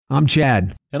I'm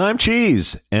Chad. And I'm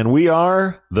Cheese, and we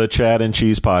are the Chad and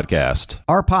Cheese Podcast.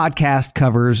 Our podcast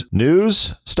covers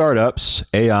news, startups,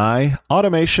 AI,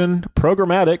 automation,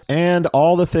 programmatic, and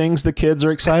all the things the kids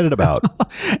are excited about.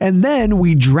 and then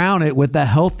we drown it with a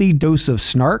healthy dose of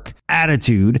snark,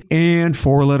 attitude, and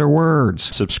four-letter words.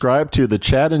 Subscribe to the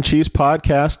Chad and Cheese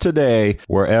Podcast today,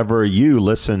 wherever you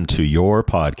listen to your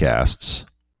podcasts.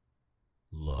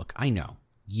 Look, I know.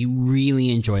 You really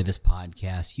enjoy this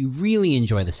podcast. You really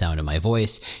enjoy the sound of my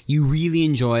voice. You really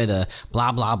enjoy the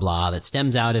blah, blah, blah that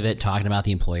stems out of it, talking about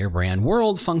the employer brand,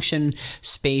 world, function,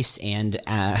 space, and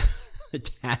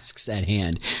tasks at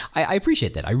hand. I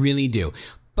appreciate that. I really do.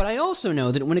 But I also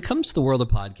know that when it comes to the world of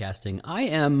podcasting, I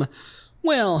am,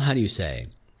 well, how do you say,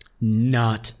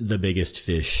 not the biggest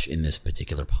fish in this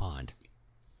particular pond.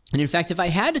 And in fact, if I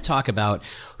had to talk about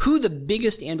who the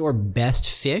biggest and or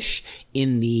best fish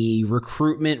in the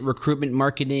recruitment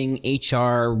marketing,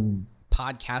 HR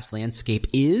podcast landscape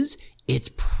is, it's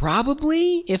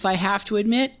probably, if I have to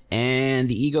admit, and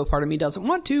the ego part of me doesn't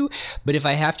want to, but if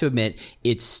I have to admit,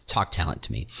 it's Talk Talent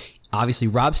to me. Obviously,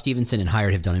 Rob Stevenson and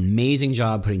Hired have done an amazing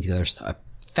job putting together a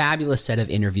fabulous set of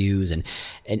interviews.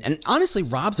 And honestly,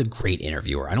 Rob's a great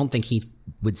interviewer. I don't think he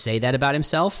would say that about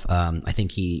himself. I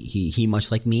think he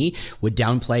much like me would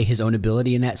downplay his own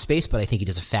ability in that space, but I think he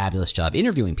does a fabulous job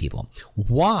interviewing people.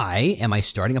 Why am I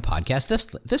starting a podcast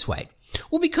this way?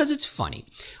 Well, because it's funny.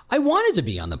 I wanted to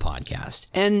be on the podcast,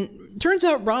 and turns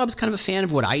out Rob's kind of a fan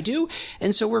of what I do,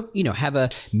 and so we're, have a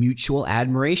mutual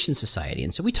admiration society.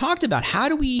 And so we talked about how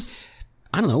do we,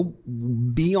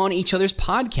 be on each other's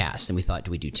podcasts. And we thought,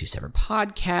 do we do two separate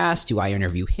podcasts? Do I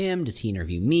interview him? Does he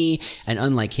interview me? And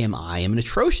unlike him, I am an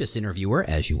atrocious interviewer,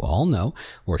 as you all know,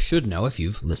 or should know if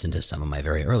you've listened to some of my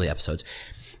very early episodes.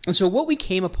 And so what we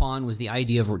came upon was the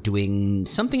idea of doing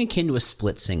something akin to a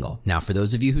split single. Now, for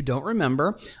those of you who don't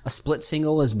remember, a split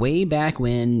single was way back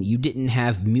when you didn't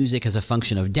have music as a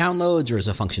function of downloads or as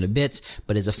a function of bits,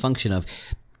 but as a function of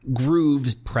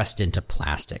grooves pressed into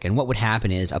plastic. And what would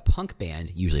happen is a punk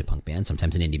band, usually a punk band,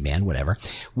 sometimes an indie band, whatever,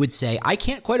 would say, I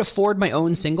can't quite afford my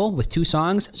own single with two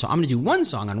songs, so I'm going to do one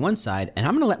song on one side, and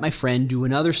I'm going to let my friend do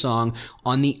another song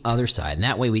on the other side. And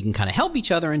that way we can kind of help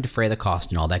each other and defray the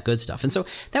cost and all that good stuff. And so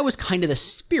that was kind of the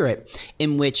spirit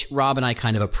in which Rob and I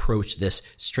kind of approached this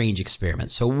strange experiment.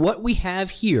 So what we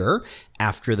have here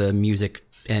after the music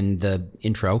and the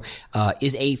intro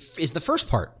is the first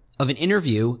part of an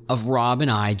interview of Rob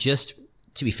and I. Just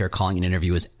to be fair, calling an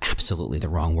interview is absolutely the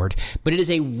wrong word, but it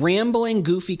is a rambling,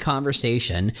 goofy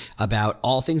conversation about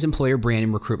all things employer brand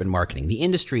and recruitment marketing, the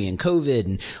industry and COVID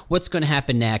and what's going to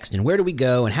happen next and where do we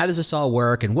go and how does this all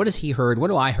work and what has he heard? What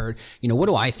do I heard? What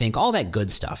do I think? All that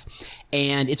good stuff.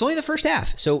 And it's only the first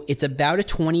half. So it's about a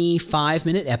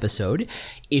 25-minute episode.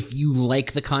 If you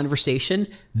like the conversation,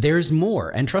 there's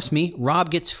more. And trust me, Rob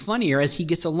gets funnier as he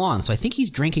gets along. So I think he's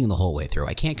drinking the whole way through.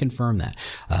 I can't confirm that,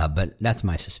 but that's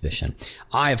my suspicion.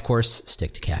 I, of course,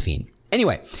 stick to caffeine.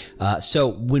 Anyway, so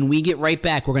when we get right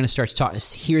back, we're going to start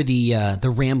to hear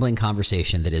the rambling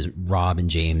conversation that is Rob and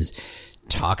James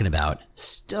talking about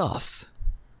stuff.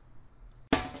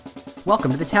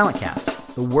 Welcome to the Talent Cast,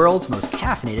 the world's most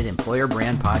caffeinated employer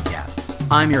brand podcast.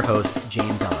 I'm your host,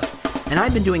 James Ellis, and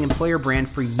I've been doing employer brand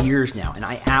for years now, and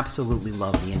I absolutely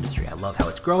love the industry. I love how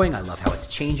it's growing, I love how it's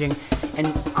changing, and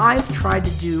I've tried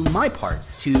to do my part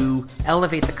to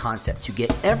elevate the concept, to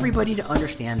get everybody to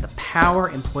understand the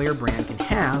power employer brand can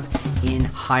have in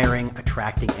hiring,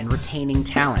 attracting, and retaining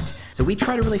talent. So we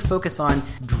try to really focus on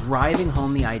driving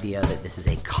home the idea that this is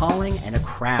a calling and a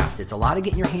craft. It's a lot of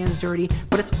getting your hands dirty,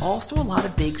 but it's also a lot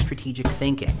of big strategic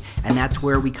thinking. And that's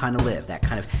where we kind of live, that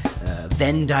kind of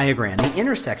Venn diagram, the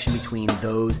intersection between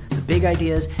the big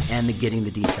ideas and the getting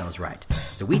the details right.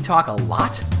 So we talk a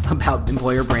lot about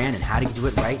employer brand and how to do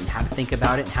it right and how to think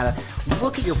about it and how to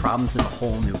look at your problems in a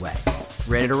whole new way.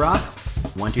 Ready to rock?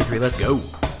 1, 2, 3, let's go.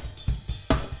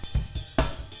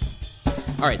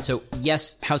 All right, so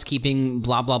yes, housekeeping,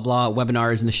 blah, blah, blah,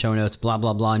 webinars in the show notes, blah,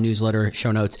 blah, blah, newsletter,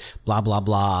 show notes, blah, blah,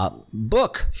 blah,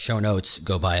 book, show notes,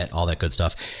 go buy it, all that good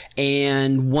stuff.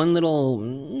 And one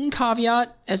little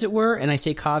caveat, as it were, and I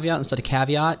say caveat instead of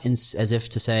caveat, as if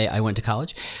to say I went to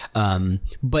college.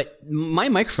 But my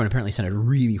microphone apparently sounded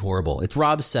really horrible. It's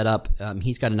Rob's setup.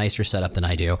 He's got a nicer setup than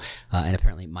I do. And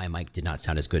apparently my mic did not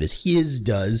sound as good as his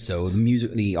does. So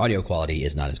the audio quality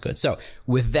is not as good. So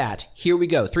with that, here we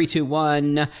go. 3, 2,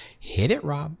 1. Hit it,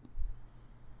 Rob.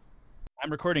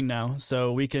 I'm recording now,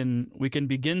 so we can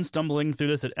begin stumbling through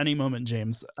this at any moment,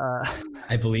 James.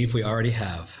 I believe we already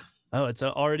have. Oh, it's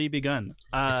already begun.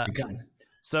 It's begun.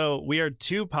 So we are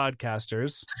two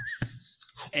podcasters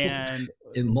And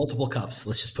in multiple cups.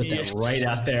 Let's just put that right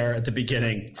out there at the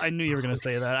beginning. I knew you were going to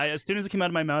say that. As soon as it came out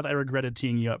of my mouth, I regretted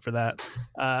teeing you up for that.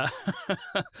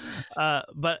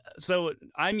 But so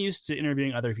I'm used to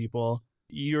interviewing other people.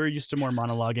 You're used to more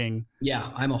monologuing. Yeah,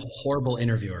 I'm a horrible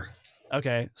interviewer.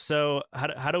 Okay, so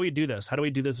how do we do this? How do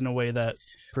we do this in a way that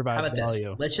provides value?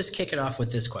 This? Let's just kick it off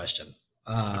with this question.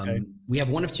 Okay. We have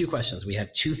one of two questions. We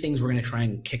have two things we're going to try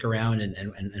and kick around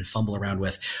and fumble around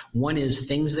with. One is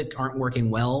things that aren't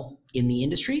working well in the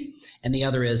industry, and the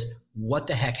other is what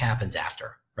the heck happens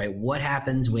after, right? What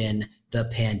happens when the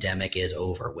pandemic is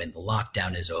over, when the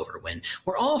lockdown is over, when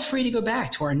we're all free to go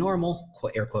back to our normal,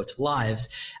 air quotes,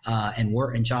 lives and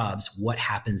work and jobs? What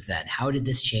happens then? How did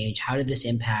this change? How did this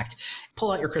impact?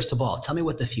 Pull out your crystal ball. Tell me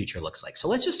what the future looks like. So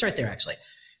let's just start there, actually.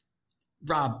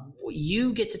 Rob,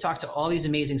 you get to talk to all these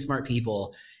amazing, smart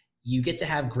people. You get to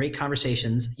have great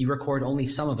conversations. You record only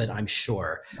some of it, I'm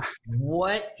sure.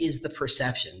 What is the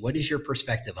perception? What is your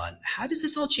perspective on how does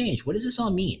this all change? What does this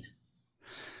all mean?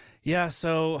 Yeah,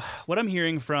 so what I'm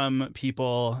hearing from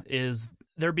people is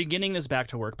they're beginning this back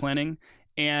to work planning.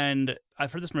 And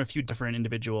I've heard this from a few different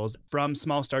individuals, from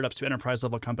small startups to enterprise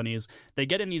level companies. They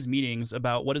get in these meetings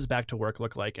about what does back to work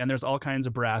look like. And there's all kinds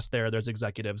of brass there. There's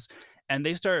executives. And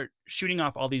they start shooting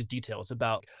off all these details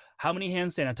about how many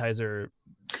hand sanitizer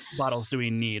bottles do we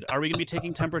need? Are we going to be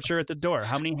taking temperature at the door?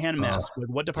 How many hand masks?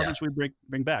 What departments should we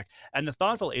bring back? And the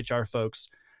thoughtful HR folks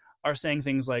are saying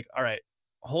things like, all right,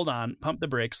 hold on, pump the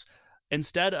brakes.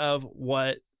 Instead of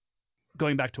what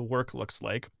going back to work looks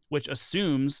like, which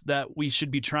assumes that we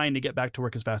should be trying to get back to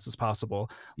work as fast as possible.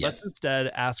 Yep. Let's instead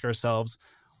ask ourselves,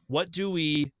 what do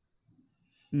we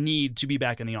need to be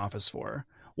back in the office for?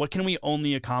 What can we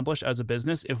only accomplish as a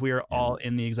business if we are all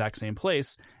in the exact same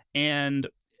place? And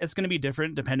it's going to be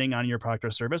different depending on your product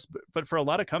or service. But for a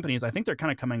lot of companies, I think they're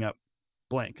kind of coming up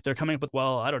blank. They're coming up with,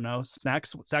 well, I don't know, snack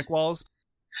walls.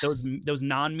 Those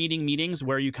non-meeting meetings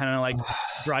where you kind of like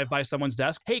drive by someone's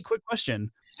desk. Hey, quick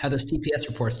question. How those TPS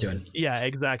reports doing? Yeah,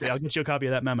 exactly. I'll get you a copy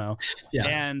of that memo. Yeah.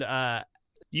 And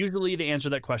usually the answer to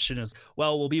that question is,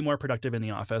 well, we'll be more productive in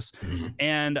the office. Mm-hmm.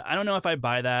 And I don't know if I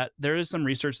buy that. There is some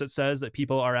research that says that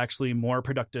people are actually more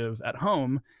productive at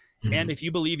home. Mm-hmm. And if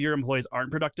you believe your employees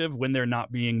aren't productive when they're not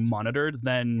being monitored,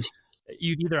 then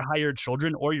you've either hired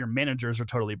children or your managers are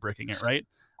totally bricking it, right?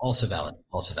 Also valid.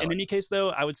 In any case, though,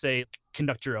 I would say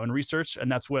conduct your own research.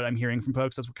 And that's what I'm hearing from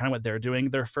folks. That's kind of what they're doing.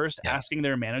 They're first asking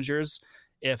their managers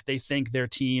if they think their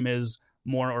team is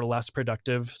more or less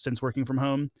productive since working from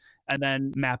home, and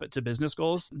then map it to business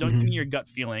goals. Don't give me your gut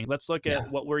feeling. Let's look at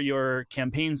what were your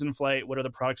campaigns in flight? What are the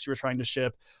products you were trying to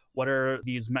ship? What are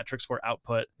these metrics for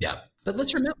output? Yeah. But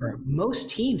let's remember, most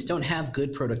teams don't have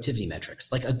good productivity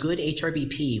metrics. Like a good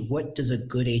HRBP, what does a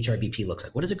good HRBP look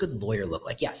like? What does a good lawyer look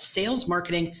like? Yeah, sales,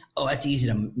 marketing, that's easy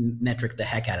to metric the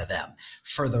heck out of them.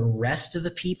 For the rest of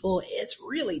the people, it's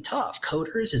really tough.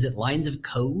 Coders, is it lines of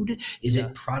code? Is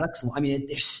it products? I mean,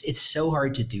 it's so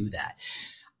hard to do that.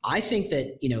 I think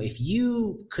that, if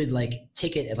you could like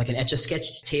take it like an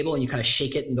Etch-a-Sketch table and you kind of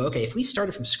shake it and go, okay, if we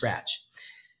started from scratch,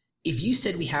 if you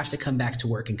said we have to come back to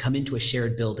work and come into a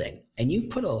shared building and you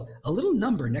put a little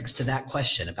number next to that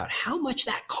question about how much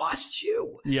that costs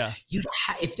you,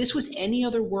 if this was any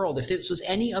other world, if this was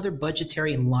any other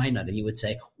budgetary line item, you would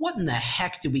say, what in the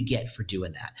heck do we get for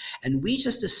doing that? And we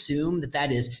just assume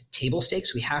that is table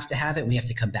stakes. We have to have it and we have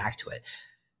to come back to it.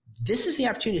 This is the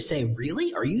opportunity to say,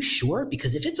 really? Are you sure?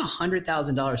 Because if it's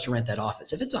 $100,000 to rent that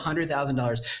office, if it's $100,000,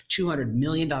 $200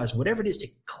 million, whatever it is to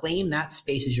claim that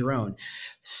space as your own,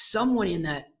 someone in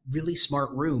that really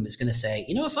smart room is going to say,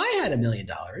 if I had $1 million,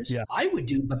 I would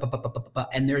do,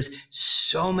 and there's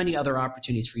so many other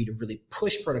opportunities for you to really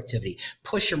push productivity,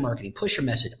 push your marketing, push your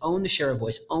message, own the share of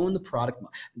voice, own the product,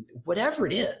 whatever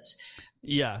it is.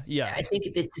 Yeah. I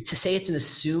think that to say it's an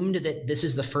assumed that this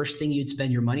is the first thing you'd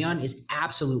spend your money on is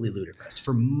absolutely ludicrous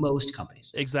for most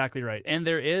companies. Exactly right. And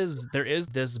there is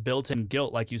this built-in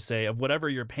guilt, like you say, of whatever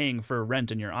you're paying for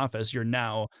rent in your office, you're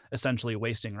now essentially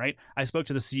wasting, right? I spoke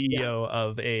to the CEO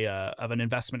of an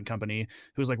investment company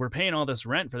who was like, we're paying all this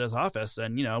rent for this office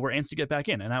and, we're antsy to get back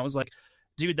in. And I was like,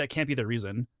 dude, that can't be the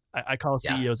reason. I call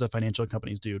CEOs of financial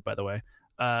companies dude, by the way.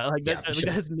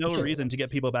 There's no reason to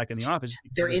get people back in the office.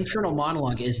 Their internal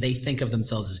monologue is they think of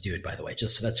themselves as dude, by the way,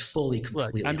 just so that's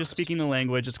completely I'm just speaking the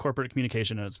language. It's corporate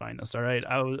communication at its finest. All right.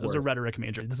 I was a rhetoric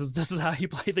major. This is how you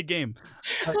play the game.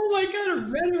 Oh my God,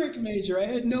 a rhetoric major. I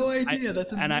had no idea.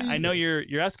 That's amazing. And I know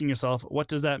you're asking yourself, what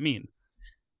does that mean?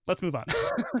 let's move on.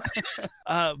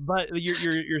 But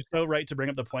you're so right to bring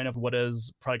up the point of what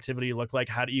does productivity look like?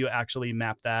 How do you actually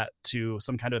map that to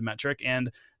some kind of metric?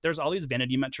 And there's all these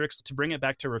vanity metrics. To bring it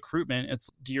back to recruitment, it's,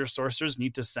 do your sourcers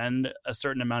need to send a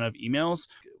certain amount of emails?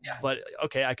 Yeah. But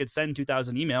okay, I could send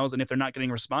 2,000 emails, and if they're not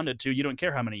getting responded to, you don't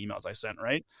care how many emails I sent,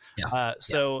 right? Yeah.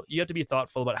 So you have to be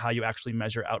thoughtful about how you actually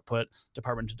measure output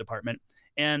department to department.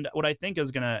 And what I think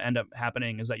is going to end up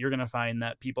happening is that you're going to find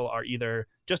that people are either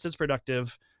just as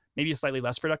productive, maybe slightly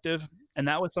less productive. And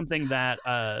that was something that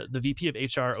the VP of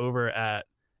HR over at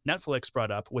Netflix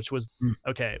brought up, which was,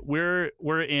 okay, we're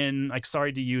in, like,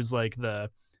 sorry to use like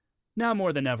the now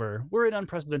more than ever, we're in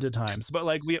unprecedented times, but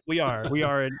like we are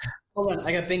in, Hold on,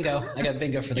 I got bingo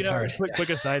for the card. Quick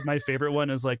aside, my favorite one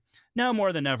is like, now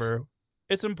more than ever,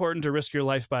 it's important to risk your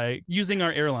life by using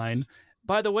our airline.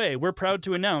 By the way, we're proud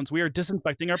to announce we are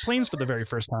disinfecting our planes for the very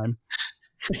first time.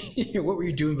 What were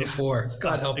you doing before?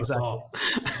 God help us all.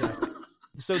 Exactly.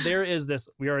 So there is this,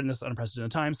 we are in this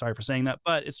unprecedented time. Sorry for saying that,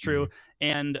 but it's true.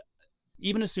 And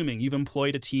even assuming you've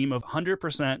employed a team of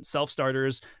 100%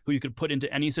 self-starters who you could put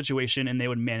into any situation and they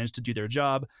would manage to do their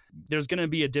job, there's going to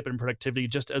be a dip in productivity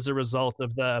just as a result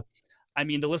of the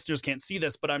listeners can't see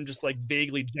this, but I'm just like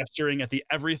vaguely gesturing at the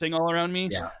everything all around me.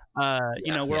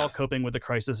 We're all coping with the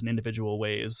crisis in individual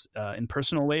ways, in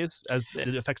personal ways, as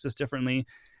it affects us differently.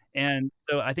 And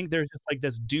so I think there's just like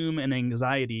this doom and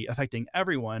anxiety affecting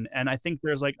everyone. And I think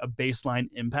there's like a baseline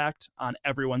impact on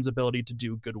everyone's ability to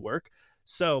do good work.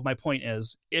 So my point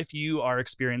is, if you are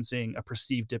experiencing a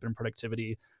perceived dip in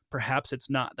productivity, perhaps it's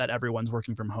not that everyone's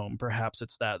working from home. Perhaps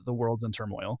it's that the world's in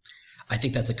turmoil. I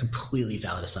think that's a completely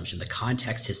valid assumption. The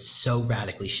context has so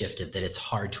radically shifted that it's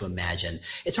hard to imagine.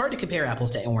 It's hard to compare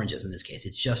apples to oranges in this case.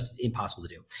 It's just impossible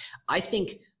to do. I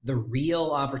think the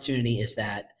real opportunity is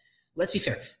that, let's be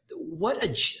fair,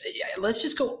 let's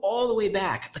just go all the way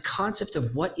back. The concept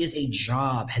of what is a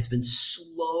job has been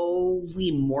slowly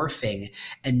morphing,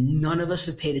 and none of us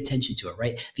have paid attention to it,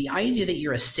 right? The idea that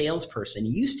you're a salesperson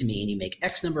used to mean you make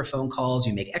X number of phone calls,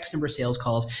 you make X number of sales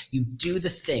calls, you do the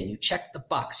thing, you check the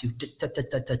box, you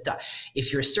da.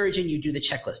 If you're a surgeon, you do the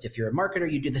checklist. If you're a marketer,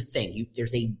 you do the thing.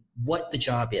 There's what the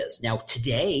job is. Now,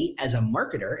 today, as a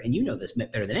marketer, and you know this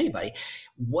better than anybody,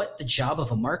 what the job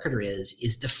of a marketer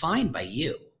is defined by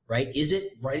you. Right? Is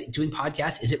it doing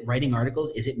podcasts? Is it writing articles?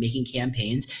 Is it making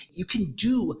campaigns? You can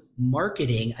do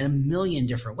marketing in a million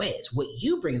different ways. What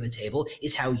you bring to the table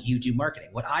is how you do marketing.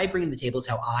 What I bring to the table is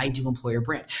how I do employer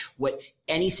brand. What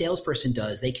any salesperson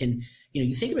does, they can,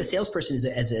 you think of a salesperson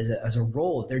as a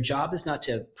role. Their job is not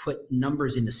to put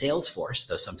numbers into Salesforce,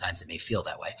 though sometimes it may feel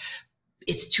that way.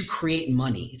 It's to create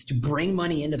money. It's to bring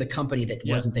money into the company that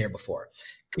wasn't there before.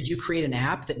 Could you create an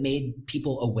app that made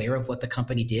people aware of what the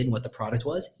company did and what the product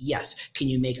was? Yes. Can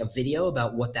you make a video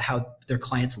about how their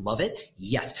clients love it?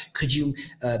 Yes. Could you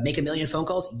make 1 million phone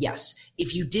calls? Yes.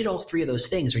 If you did all three of those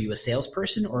things, are you a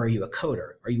salesperson or are you a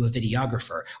coder? Are you a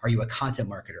videographer? Are you a content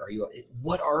marketer?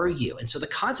 What are you? And so the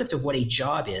concept of what a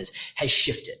job is has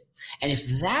shifted. And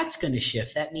if that's going to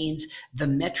shift, that means the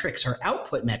metrics or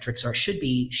output metrics should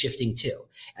be shifting too.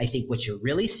 I think what you're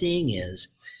really seeing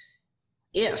is,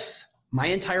 if my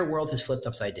entire world has flipped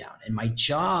upside down and my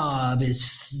job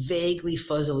is vaguely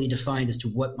fuzzily defined as to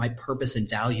what my purpose and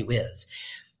value is,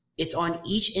 it's on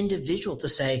each individual to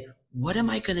say, what am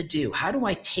I going to do? How do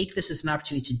I take this as an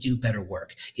opportunity to do better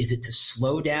work? Is it to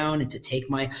slow down and to take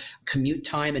my commute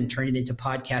time and turn it into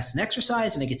podcasts and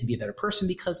exercise, and I get to be a better person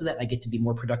because of that? I get to be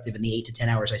more productive in the 8 to 10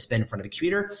 hours I spend in front of a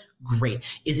computer?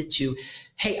 Great. Is it to,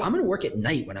 hey, I'm going to work at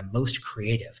night when I'm most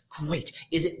creative? Great.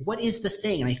 What is the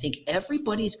thing? And I think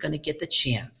everybody's going to get the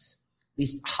chance, at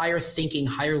least higher thinking,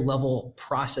 higher level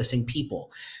processing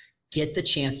people get the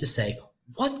chance to say,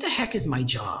 what the heck is my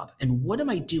job and what am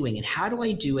I doing and how do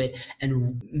I do it,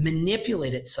 and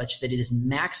manipulate it such that it is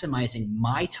maximizing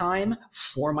my time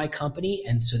for my company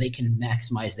and so they can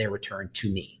maximize their return to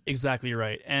me. Exactly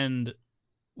right. And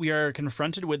we are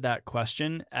confronted with that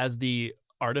question as the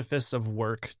artifice of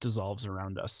work dissolves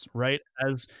around us, right?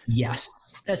 Yes.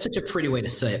 That's such a pretty way to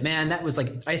say it, man. That was like,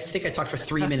 I think I talked for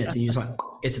 3 minutes and you just went,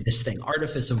 it's this thing,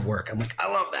 artifice of work. I'm like,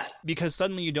 I love that. Because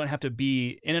suddenly you don't have to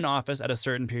be in an office at a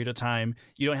certain period of time.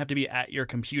 You don't have to be at your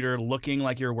computer looking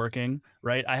like you're working,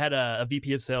 right? I had a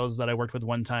VP of sales that I worked with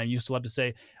one time used to love to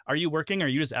say, are you working or are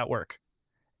you just at work?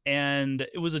 And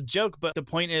it was a joke, but the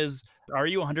point is, are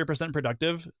you 100%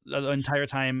 productive the entire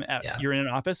time you're in an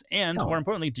office? And more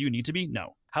importantly, do you need to be?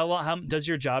 No. How does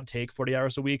your job take 40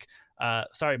 hours a week?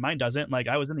 Sorry, mine doesn't. Like,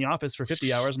 I was in the office for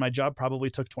 50 hours. My job probably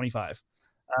took 25.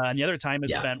 And the other time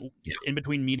is spent in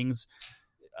between meetings,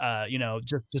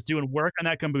 just doing work on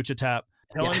that kombucha tap.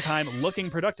 killing time, looking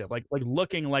productive, like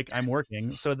looking like I'm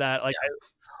working, so that like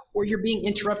or you're being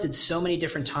interrupted so many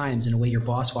different times in a way your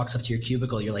boss walks up to your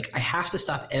cubicle. You're like, I have to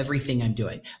stop everything I'm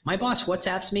doing. My boss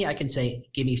WhatsApps me. I can say,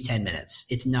 give me 10 minutes.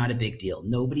 It's not a big deal.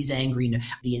 Nobody's angry.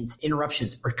 The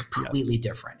interruptions are completely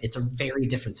different. It's a very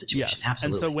different situation. Yes.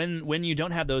 Absolutely. And so when you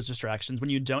don't have those distractions, when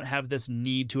you don't have this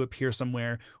need to appear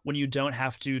somewhere, when you don't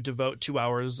have to devote 2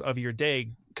 hours of your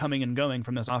day coming and going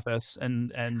from this office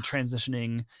and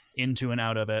transitioning into and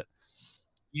out of it,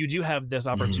 you do have this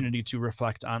opportunity to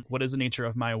reflect on what is the nature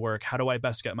of my work? How do I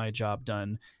best get my job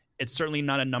done? It's certainly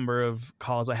not a number of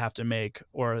calls I have to make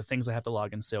or things I have to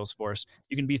log in Salesforce.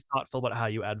 You can be thoughtful about how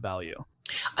you add value.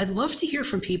 I'd love to hear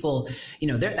from people,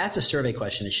 that's a survey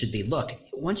question. It should be, look,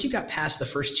 once you got past the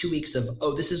first 2 weeks of,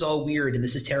 oh, this is all weird and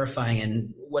this is terrifying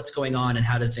and what's going on and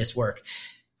how does this work?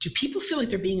 Do people feel like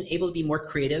they're being able to be more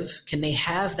creative? Can they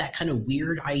have that kind of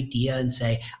weird idea and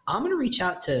say, I'm going to reach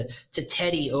out to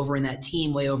Teddy over in that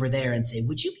team way over there and say,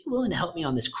 would you be willing to help me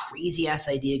on this crazy ass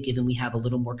idea given we have a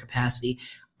little more capacity?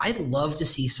 I'd love to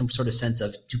see some sort of sense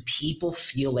of, do people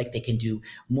feel like they can do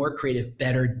more creative,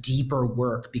 better, deeper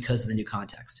work because of the new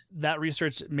context? That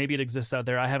research, maybe it exists out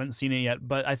there. I haven't seen it yet,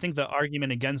 but I think the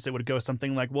argument against it would go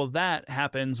something like, well, that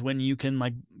happens when you can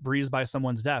like breeze by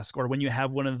someone's desk, or when you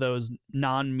have one of those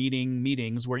non-meeting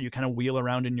meetings where you kind of wheel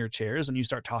around in your chairs and you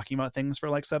start talking about things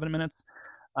for like 7 minutes.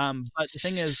 But the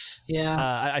thing is,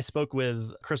 I spoke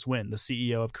with Chris Wynn, the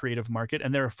CEO of Creative Market,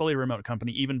 and they're a fully remote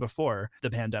company even before the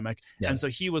pandemic. Yeah. And so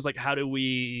he was like, how do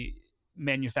we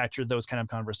manufacture those kind of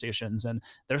conversations? And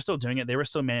they're still doing it. They were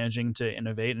still managing to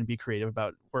innovate and be creative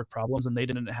about work problems, and they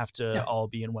didn't have to all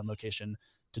be in one location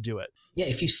to do it. Yeah,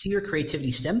 if you see your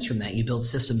creativity stems from that, you build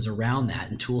systems around that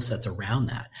and tool sets around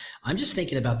that. I'm just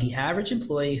thinking about the average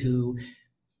employee who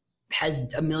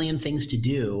has a million things to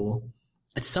do.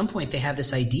 At some point, they have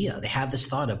this idea. They have this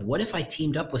thought of, what if I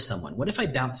teamed up with someone? What if I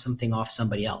bounced something off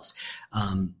somebody else?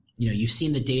 You've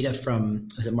seen the data from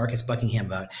Marcus Buckingham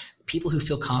about people who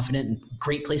feel confident and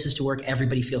great places to work.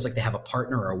 Everybody feels like they have a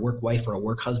partner or a work wife or a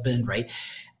work husband, right?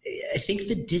 I think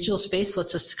the digital space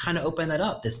lets us kind of open that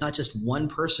up. It's not just one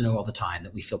person all the time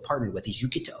that we feel partnered with. You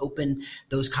get to open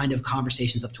those kind of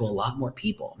conversations up to a lot more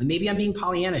people. And maybe I'm being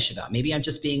Pollyannish about it. Maybe I'm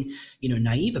just being,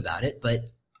 naive about it,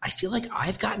 but I feel like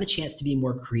I've gotten a chance to be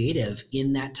more creative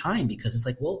in that time, because it's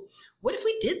like, well, what if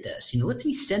we did this? Let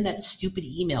me send that stupid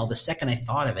email the second I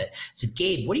thought of it. I said,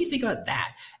 Gabe, what do you think about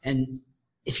that? And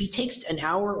if he takes an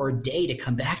hour or a day to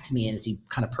come back to me, and as he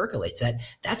kind of percolates that,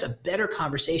 that's a better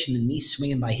conversation than me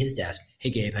swinging by his desk. Hey,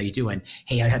 Gabe, how you doing?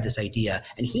 Hey, I had this idea.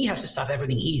 And he has to stop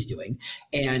everything he's doing,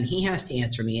 and he has to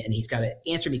answer me, and he's got to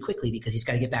answer me quickly because he's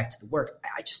got to get back to the work.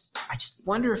 I just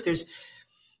wonder if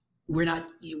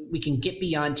we can get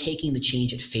beyond taking the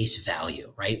change at face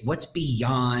value, right? What's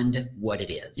beyond what it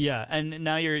is? Yeah. And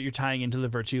now you're tying into the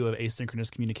virtue of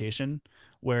asynchronous communication,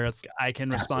 where it's, I can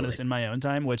respond to this in my own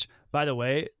time, which, by the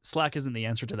way, Slack isn't the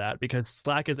answer to that, because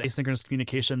Slack is asynchronous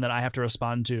communication that I have to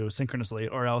respond to synchronously,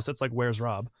 or else it's like, where's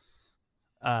Rob?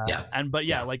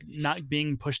 Like not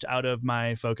being pushed out of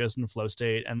my focus and flow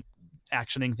state and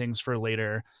actioning things for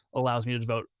later allows me to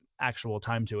devote actual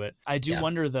time to it. I do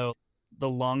wonder, though, the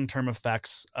long-term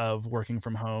effects of working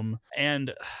from home.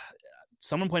 And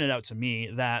someone pointed out to me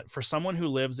that for someone who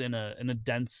lives in a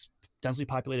densely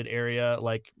populated area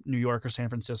like New York or San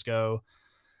Francisco,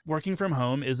 working from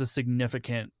home is a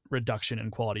significant reduction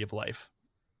in quality of life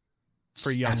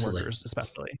for young workers,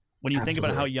 especially when you think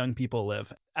about how young people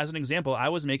live. As an example, I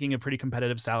was making a pretty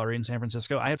competitive salary in San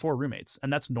Francisco. I had 4 roommates,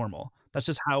 and that's normal. That's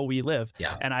just how we live.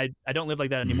 Yeah. And I don't live like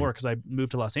that anymore because I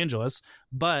moved to Los Angeles.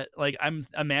 But like, I'm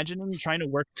imagining trying to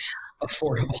work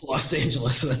affordable Los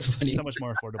Angeles. That's funny. So much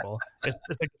more affordable. It's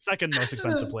like the second most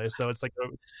expensive place. So it's like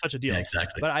such a deal. Yeah,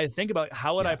 exactly. But I think about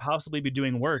how would I possibly be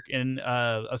doing work in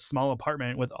a small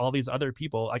apartment with all these other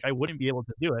people? Like, I wouldn't be able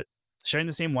to do it. Sharing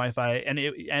the same Wi-Fi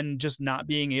and just not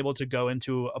being able to go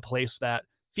into a place that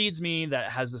feeds me,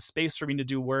 that has the space for me to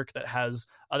do work, that has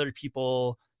other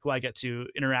people who I get to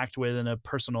interact with in a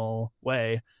personal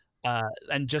way,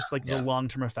 and just like the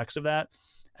long-term effects of that.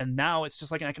 And now it's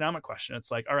just like an economic question.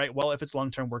 It's like, all right, well, if it's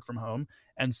long-term work from home,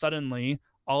 and suddenly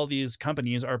all these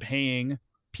companies are paying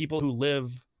people who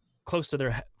live close to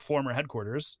their former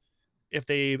headquarters, if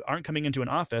they aren't coming into an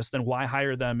office, then why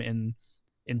hire them in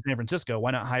San Francisco?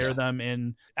 Why not hire them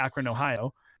in Akron,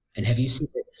 Ohio? And have you seen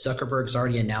that Zuckerberg's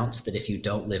already announced that if you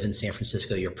don't live in San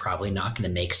Francisco, you're probably not going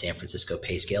to make San Francisco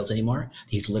pay scales anymore?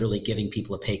 He's literally giving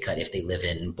people a pay cut if they live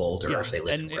in Boulder or if they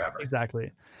live in wherever.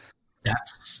 Exactly.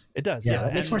 It does. Yeah.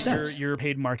 It makes more sense. You're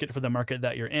paid market for the market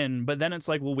that you're in. But then it's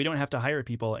like, well, we don't have to hire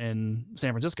people in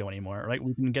San Francisco anymore, right?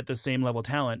 We can get the same level of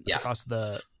talent across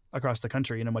the across the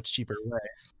country in a much cheaper way.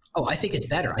 Oh, I think it's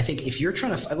better. I think if you're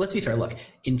trying to, let's be fair. Look,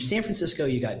 in San Francisco,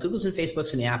 you got Googles and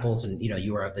Facebooks and Apples, and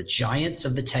you are the giants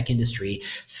of the tech industry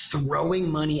throwing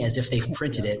money as if they've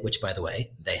printed it, which, by the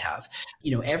way, they have.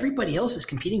 Everybody else is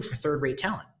competing for third-rate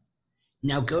talent.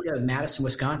 Now go to Madison,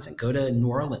 Wisconsin, go to New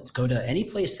Orleans, go to any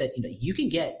place that you can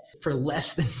get for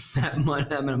less than that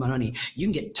amount of money. You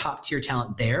can get top tier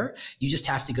talent there. You just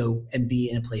have to go and be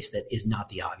in a place that is not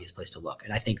the obvious place to look.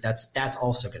 And I think that's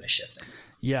also going to shift things.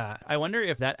 Yeah. I wonder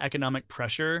if that economic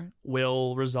pressure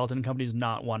will result in companies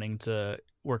not wanting to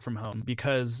work from home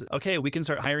because, okay, we can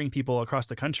start hiring people across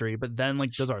the country, but then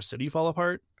does our city fall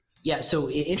apart? Yeah.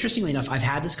 So interestingly enough, I've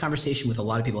had this conversation with a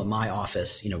lot of people in my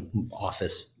office,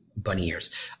 office bunny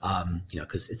ears,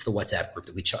 because it's the WhatsApp group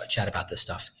that we chat about this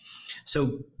stuff.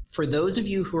 So for those of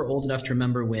you who are old enough to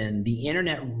remember when the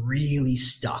internet really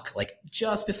stuck,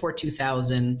 just before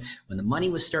 2000, when the money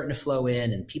was starting to flow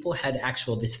in and people had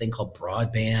this thing called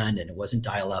broadband and it wasn't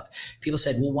dial up, people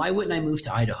said, well, why wouldn't I move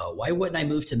to Idaho? Why wouldn't I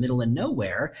move to middle and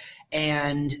nowhere?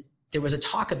 And there was a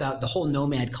talk about the whole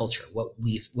nomad culture. What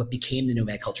became the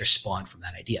nomad culture spawned from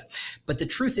that idea. But the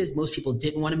truth is most people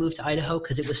didn't want to move to Idaho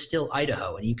because it was still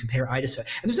Idaho. And you compare Idaho,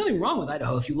 and there's nothing wrong with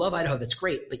Idaho. If you love Idaho, that's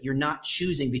great, but you're not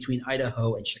choosing between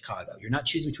Idaho and Chicago. You're not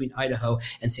choosing between Idaho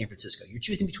and San Francisco. You're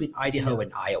choosing between Idaho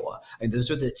and Iowa. And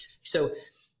so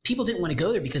people didn't want to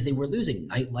go there because they were losing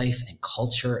nightlife and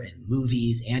culture and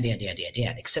movies and.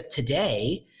 Except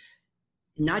today,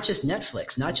 not just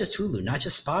Netflix, not just Hulu, not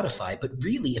just Spotify, but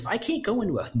really, if I can't go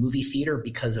into a movie theater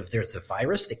because there's a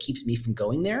virus that keeps me from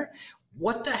going there,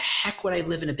 what the heck would I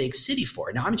live in a big city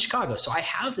for? Now I'm in Chicago, so I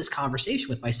have this conversation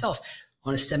with myself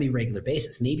on a semi-regular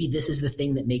basis. Maybe this is the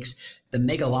thing that makes the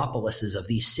megalopolises of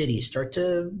these cities start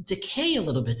to decay a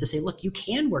little bit, to say, look, you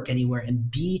can work anywhere and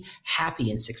be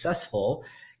happy and successful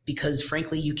because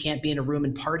frankly, you can't be in a room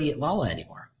and party at Lala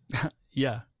anymore.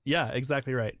 Yeah,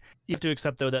 exactly right. You have to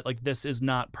accept, though, that this is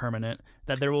not permanent,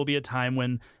 that there will be a time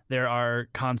when there are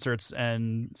concerts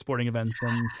and sporting events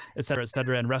and et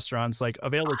cetera, and restaurants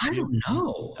available to you. I don't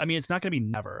know. I mean, it's not going to be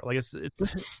never.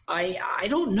 I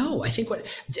don't know. I think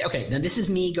now this is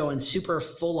me going super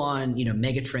full on,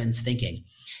 megatrends thinking.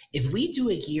 If we do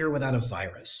a year without a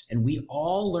virus and we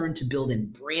all learn to build in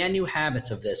brand new habits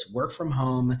of this, work from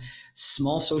home,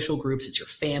 small social groups, it's your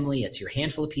family, it's your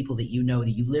handful of people that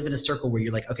that you live in a circle where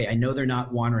you're like, okay, I know they're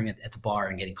not wandering at the bar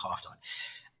and getting coughed on.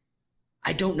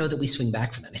 I don't know that we swing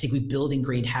back from that. I think we build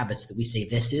ingrained habits that we say,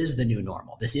 this is the new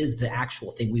normal. This is the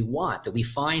actual thing we want, that we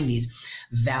find these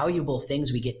valuable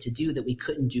things we get to do that we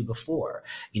couldn't do before.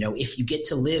 If you get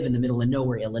to live in the middle of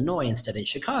nowhere, Illinois, instead of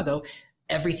Chicago,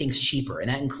 everything's cheaper, and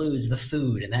that includes the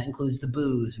food, and that includes the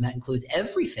booze, and that includes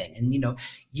everything. And,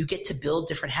 you get to build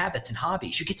different habits and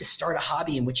hobbies. You get to start a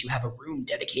hobby in which you have a room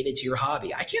dedicated to your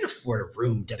hobby. I can't afford a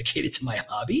room dedicated to my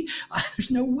hobby. There's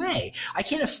no way. I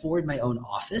can't afford my own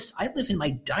office. I live in my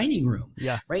dining room.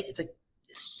 Yeah. Right. It's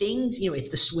things,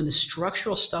 it's when the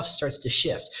structural stuff starts to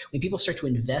shift, when people start to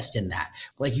invest in that.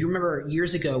 You remember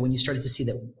years ago when you started to see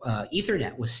that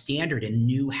Ethernet was standard in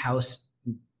new house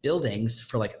buildings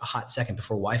for a hot second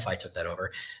before Wi-Fi took that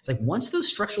over. It's once those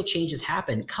structural changes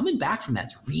happen, coming back from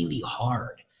that's really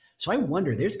hard. So I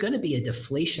wonder, there's going to be a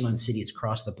deflation on cities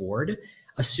across the board,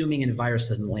 assuming a virus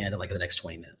doesn't land in the next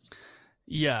 20 minutes.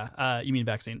 Yeah. You mean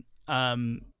vaccine?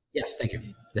 Yes. Thank you.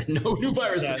 No new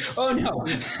viruses. Yeah. Oh no.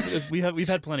 We've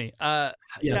had plenty. I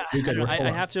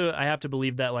have to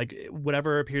believe that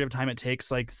whatever period of time it takes,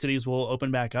 cities will open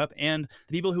back up, and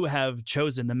the people who have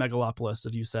chosen the megalopolis,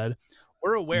 as you said,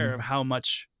 we're aware of how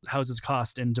much houses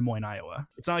cost in Des Moines, Iowa.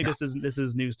 It's not this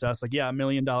is news to us. $1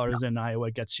 million in Iowa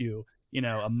gets you,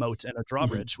 a moat and a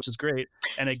drawbridge, which is great.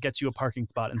 And it gets you a parking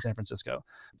spot in San Francisco.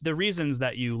 The reasons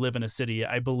that you live in a city,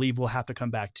 I believe, will have to come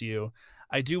back to you.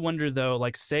 I do wonder, though,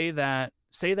 say that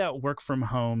work from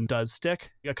home does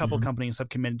stick. A couple companies have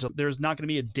committed to, there's not going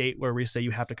to be a date where we say you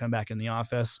have to come back in the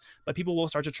office, but people will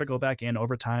start to trickle back in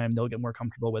over time. They'll get more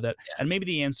comfortable with it. And maybe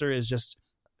the answer is just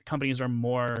companies are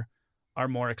more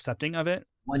accepting of it.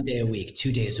 1 day a week,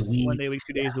 2 days a week. 1 day a week,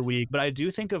 2 days a week. But I do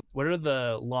think of what are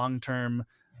the long-term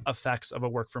effects of a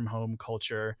work from home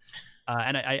culture.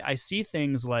 And I see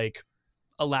things like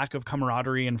a lack of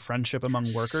camaraderie and friendship among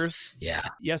workers. Yeah.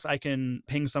 Yes, I can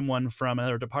ping someone from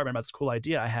another department about this cool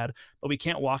idea I had, but we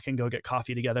can't walk and go get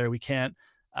coffee together. We can't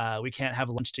have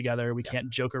lunch together. We can't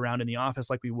joke around in the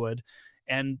office like we would.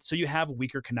 And so you have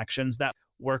weaker connections. That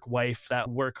work wife, that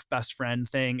work best friend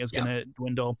thing is going to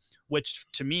dwindle, which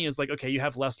to me is okay, you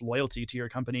have less loyalty to your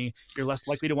company. You're less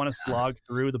likely to want to slog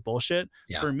through the bullshit.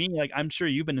 For me, I'm sure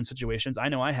you've been in situations, I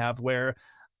know I have, where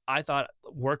I thought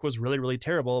work was really, really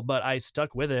terrible, but I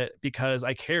stuck with it because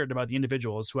I cared about the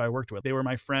individuals who I worked with. They were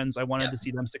my friends. I wanted to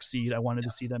see them succeed. I wanted to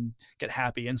see them get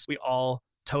happy. And so we all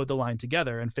towed the line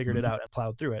together and figured it out and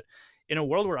plowed through it. In a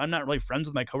world where I'm not really friends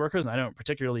with my coworkers and I don't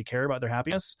particularly care about their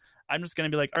happiness, I'm just going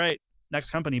to be like, all right,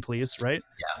 next company, please. Right.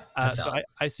 Yeah. So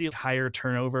I see higher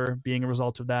turnover being a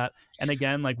result of that. And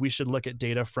again, like we should look at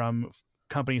data from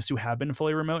companies who have been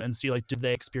fully remote and see like, did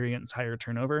they experience higher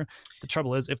turnover? The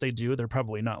trouble is, if they do, they're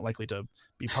probably not likely to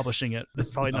be publishing it. That's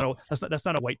probably that's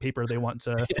not a white paper they want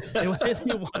to they want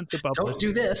to publish. Don't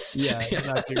do this. Yeah,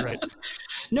 exactly right.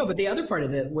 No, but the other part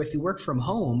of it, if you work from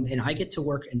home, and I get to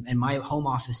work, and my home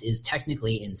office is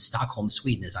technically in Stockholm,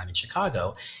 Sweden, as I'm in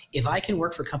Chicago. If I can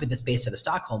work for a company that's based out of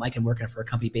Stockholm, I can work for a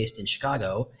company based in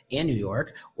Chicago and New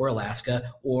York or Alaska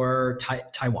or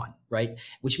Taiwan, right?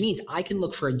 Which means I can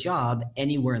look for a job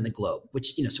anywhere in the globe,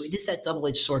 which, so it is that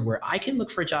double-edged sword where I can look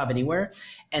for a job anywhere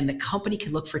and the company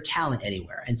can look for talent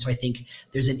anywhere. And so I think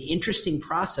there's an interesting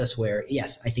process where,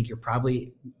 yes, I think you're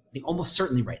probably almost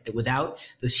certainly right that without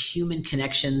those human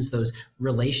connections, those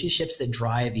relationships that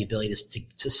drive the ability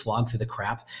to slog through the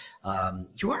crap,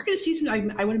 you are going to see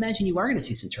some, I would imagine you are going to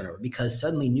see some turnover because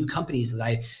suddenly new companies that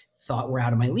I thought were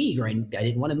out of my league or I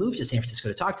didn't want to move to San Francisco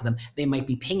to talk to them, they might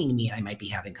be pinging me and I might be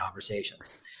having conversations.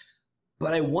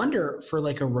 But I wonder for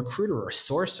like a recruiter or a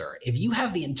sourcer, if you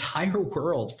have the entire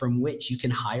world from which you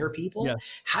can hire people,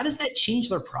 how does that change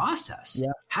their process?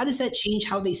 Yeah. How does that change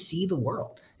how they see the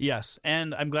world? Yes.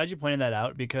 And I'm glad you pointed that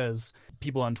out because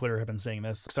people on Twitter have been saying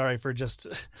this. Sorry for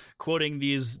just quoting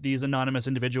these anonymous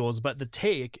individuals, but the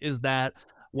take is that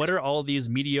what are all these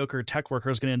mediocre tech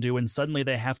workers going to do when suddenly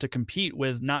they have to compete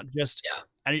with not just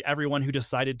everyone who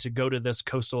decided to go to this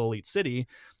coastal elite city,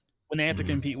 when they have to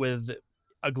compete with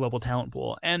a global talent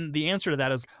pool? And the answer to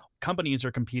that is companies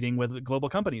are competing with global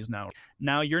companies now.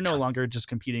 Now you're no longer just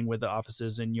competing with the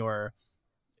offices in your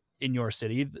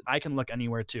city. I can look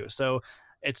anywhere too. So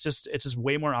it's just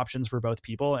way more options for both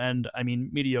people. And I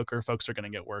mean, mediocre folks are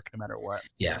going to get work no matter what.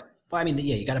 Yeah. Well, I mean,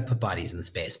 you got to put bodies in the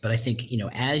space. But I think,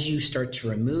 as you start to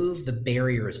remove the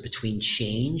barriers between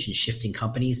change and shifting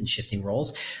companies and shifting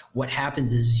roles, what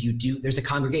happens is there's a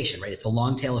congregation, right? It's the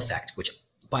long tail effect, which,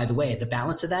 by the way, the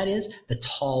balance of that is the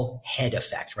tall head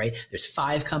effect, right? There's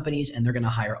 5 companies and they're going to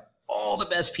hire all the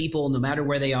best people no matter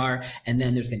where they are. And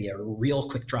then there's going to be a real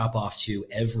quick drop off to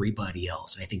everybody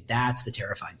else. And I think that's the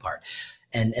terrifying part.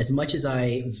 And as much as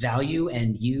I value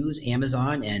and use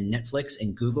Amazon and Netflix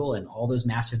and Google and all those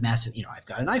massive, I've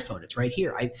got an iPhone. It's right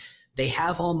here. They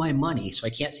have all my money, so I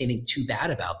can't say anything too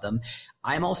bad about them.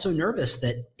 I'm also nervous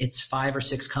that it's 5 or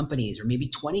 6 companies or maybe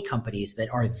 20 companies that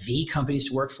are the companies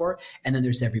to work for. And then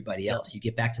there's everybody else. You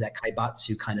get back to that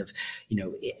kaibatsu kind of,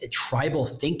 tribal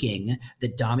thinking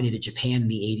that dominated Japan in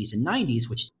the 80s and 90s,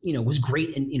 which, was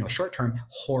great in, short term,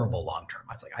 horrible long term.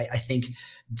 I was like, I think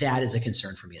that is a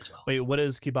concern for me as well. Wait, what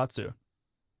is kaibatsu?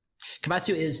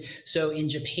 Kaibatsu is, so in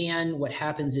Japan, what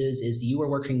happens is you are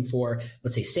working for,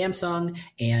 let's say, Samsung,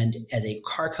 and as a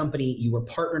car company, you were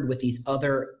partnered with these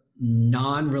other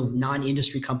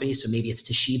non-industry companies. So maybe it's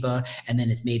Toshiba, and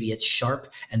then maybe it's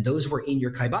Sharp, and those were in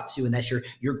your kaibatsu, and that's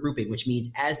your grouping, which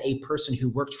means as a person who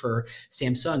worked for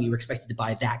Samsung, you were expected to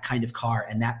buy that kind of car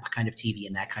and that kind of TV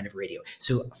and that kind of radio.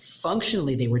 So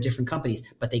functionally, they were different companies,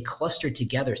 but they clustered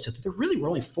together. So there really were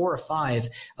only 4 or 5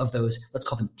 of those, let's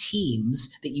call them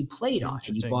teams, that you played on,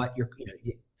 and you bought your,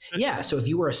 yeah. So if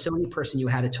you were a Sony person, you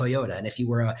had a Toyota. And if you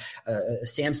were a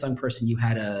Samsung person, you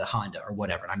had a Honda or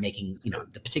whatever. And I'm making,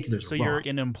 the particulars so wrong. You're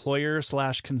an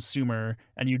employer/consumer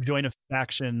and you join a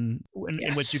faction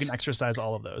in which you can exercise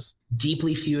all of those.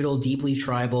 Deeply feudal, deeply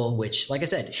tribal, which, like I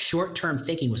said, short-term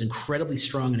thinking was incredibly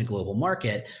strong in a global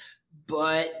market.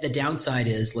 But the downside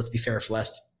is, let's be fair, for the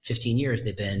last 15 years,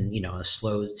 they've been, a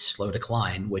slow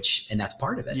decline, and that's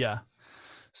part of it. Yeah.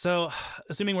 So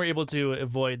assuming we're able to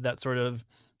avoid that sort of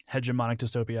hegemonic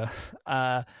dystopia,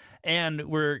 and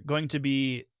we're going to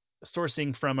be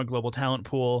sourcing from a global talent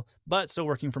pool, but still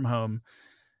working from home,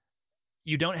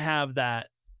 you don't have that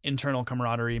internal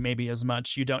camaraderie maybe as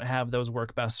much. You don't have those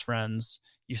work best friends.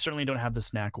 You certainly don't have the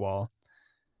snack wall.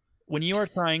 When you are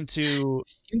trying to...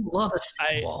 You love a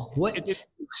snack wall.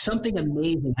 Something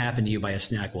amazing happened to you by a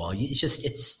snack wall.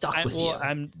 It's stuck with you.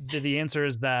 The answer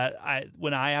is that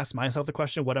when I ask myself the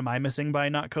question, what am I missing by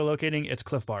not co-locating? It's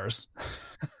Cliff Bars.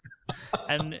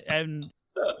 and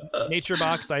Nature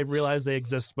Box, I realize they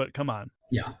exist, but come on.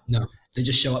 Yeah, no. They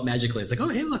just show up magically. It's like, oh,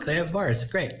 hey, look, they have bars.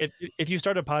 Great. If you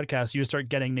start a podcast, you start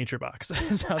getting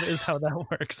NatureBox. is how that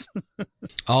works.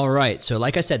 All right. So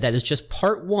like I said, that is just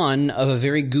part one of a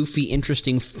very goofy,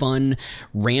 interesting, fun,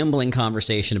 rambling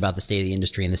conversation about the state of the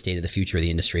industry and the state of the future of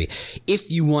the industry. If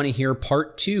you want to hear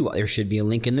part two, there should be a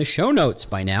link in the show notes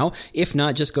by now. If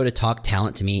not, just go to Talk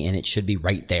Talent to Me and it should be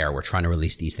right there. We're trying to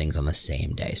release these things on the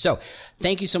same day. So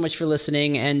thank you so much for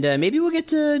listening. And maybe we'll get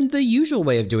to the usual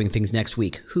way of doing things next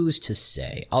week. Who's to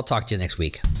say? I'll talk to you next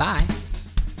week. Bye.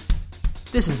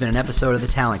 This has been an episode of the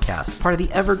Talent Cast, part of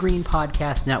the Evergreen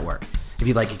Podcast Network. If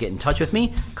you'd like to get in touch with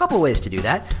me, a couple of ways to do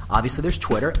that. Obviously, there's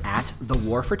Twitter at The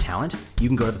War for Talent. You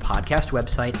can go to the podcast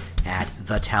website at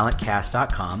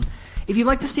thetalentcast.com. If you'd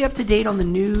like to stay up to date on the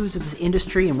news of this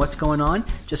industry and what's going on,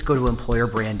 just go to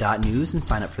employerbrand.news and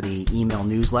sign up for the email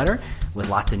newsletter with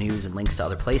lots of news and links to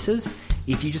other places.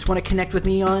 If you just want to connect with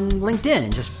me on LinkedIn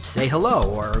and just say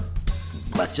hello or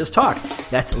let's just talk,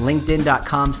 that's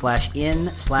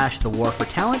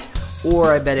linkedin.com/in/thewarfortalent,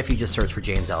 or I bet if you just search for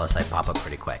James Ellis, I pop up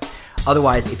pretty quick.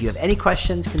 Otherwise, if you have any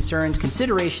questions, concerns,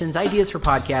 considerations, ideas for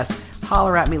podcasts,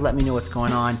 holler at me, let me know what's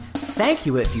going on. Thank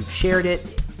you if you've shared it.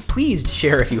 Please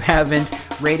share if you haven't.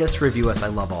 Rate us, review us. I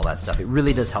love all that stuff. It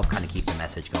really does help kind of keep the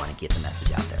message going and get the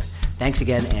message out there. Thanks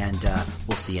again, and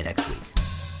we'll see you next week.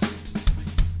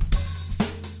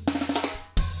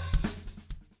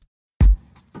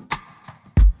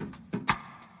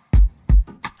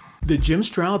 The Jim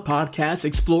Stroud Podcast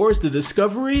explores the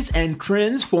discoveries and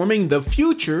trends forming the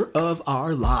future of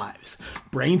our lives.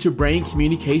 Brain-to-brain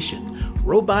communication,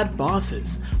 robot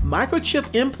bosses,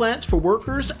 microchip implants for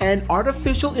workers, and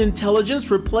artificial intelligence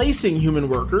replacing human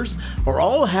workers are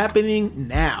all happening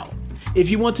now. If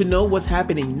you want to know what's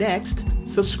happening next,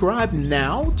 subscribe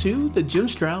now to the Jim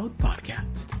Stroud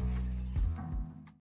Podcast.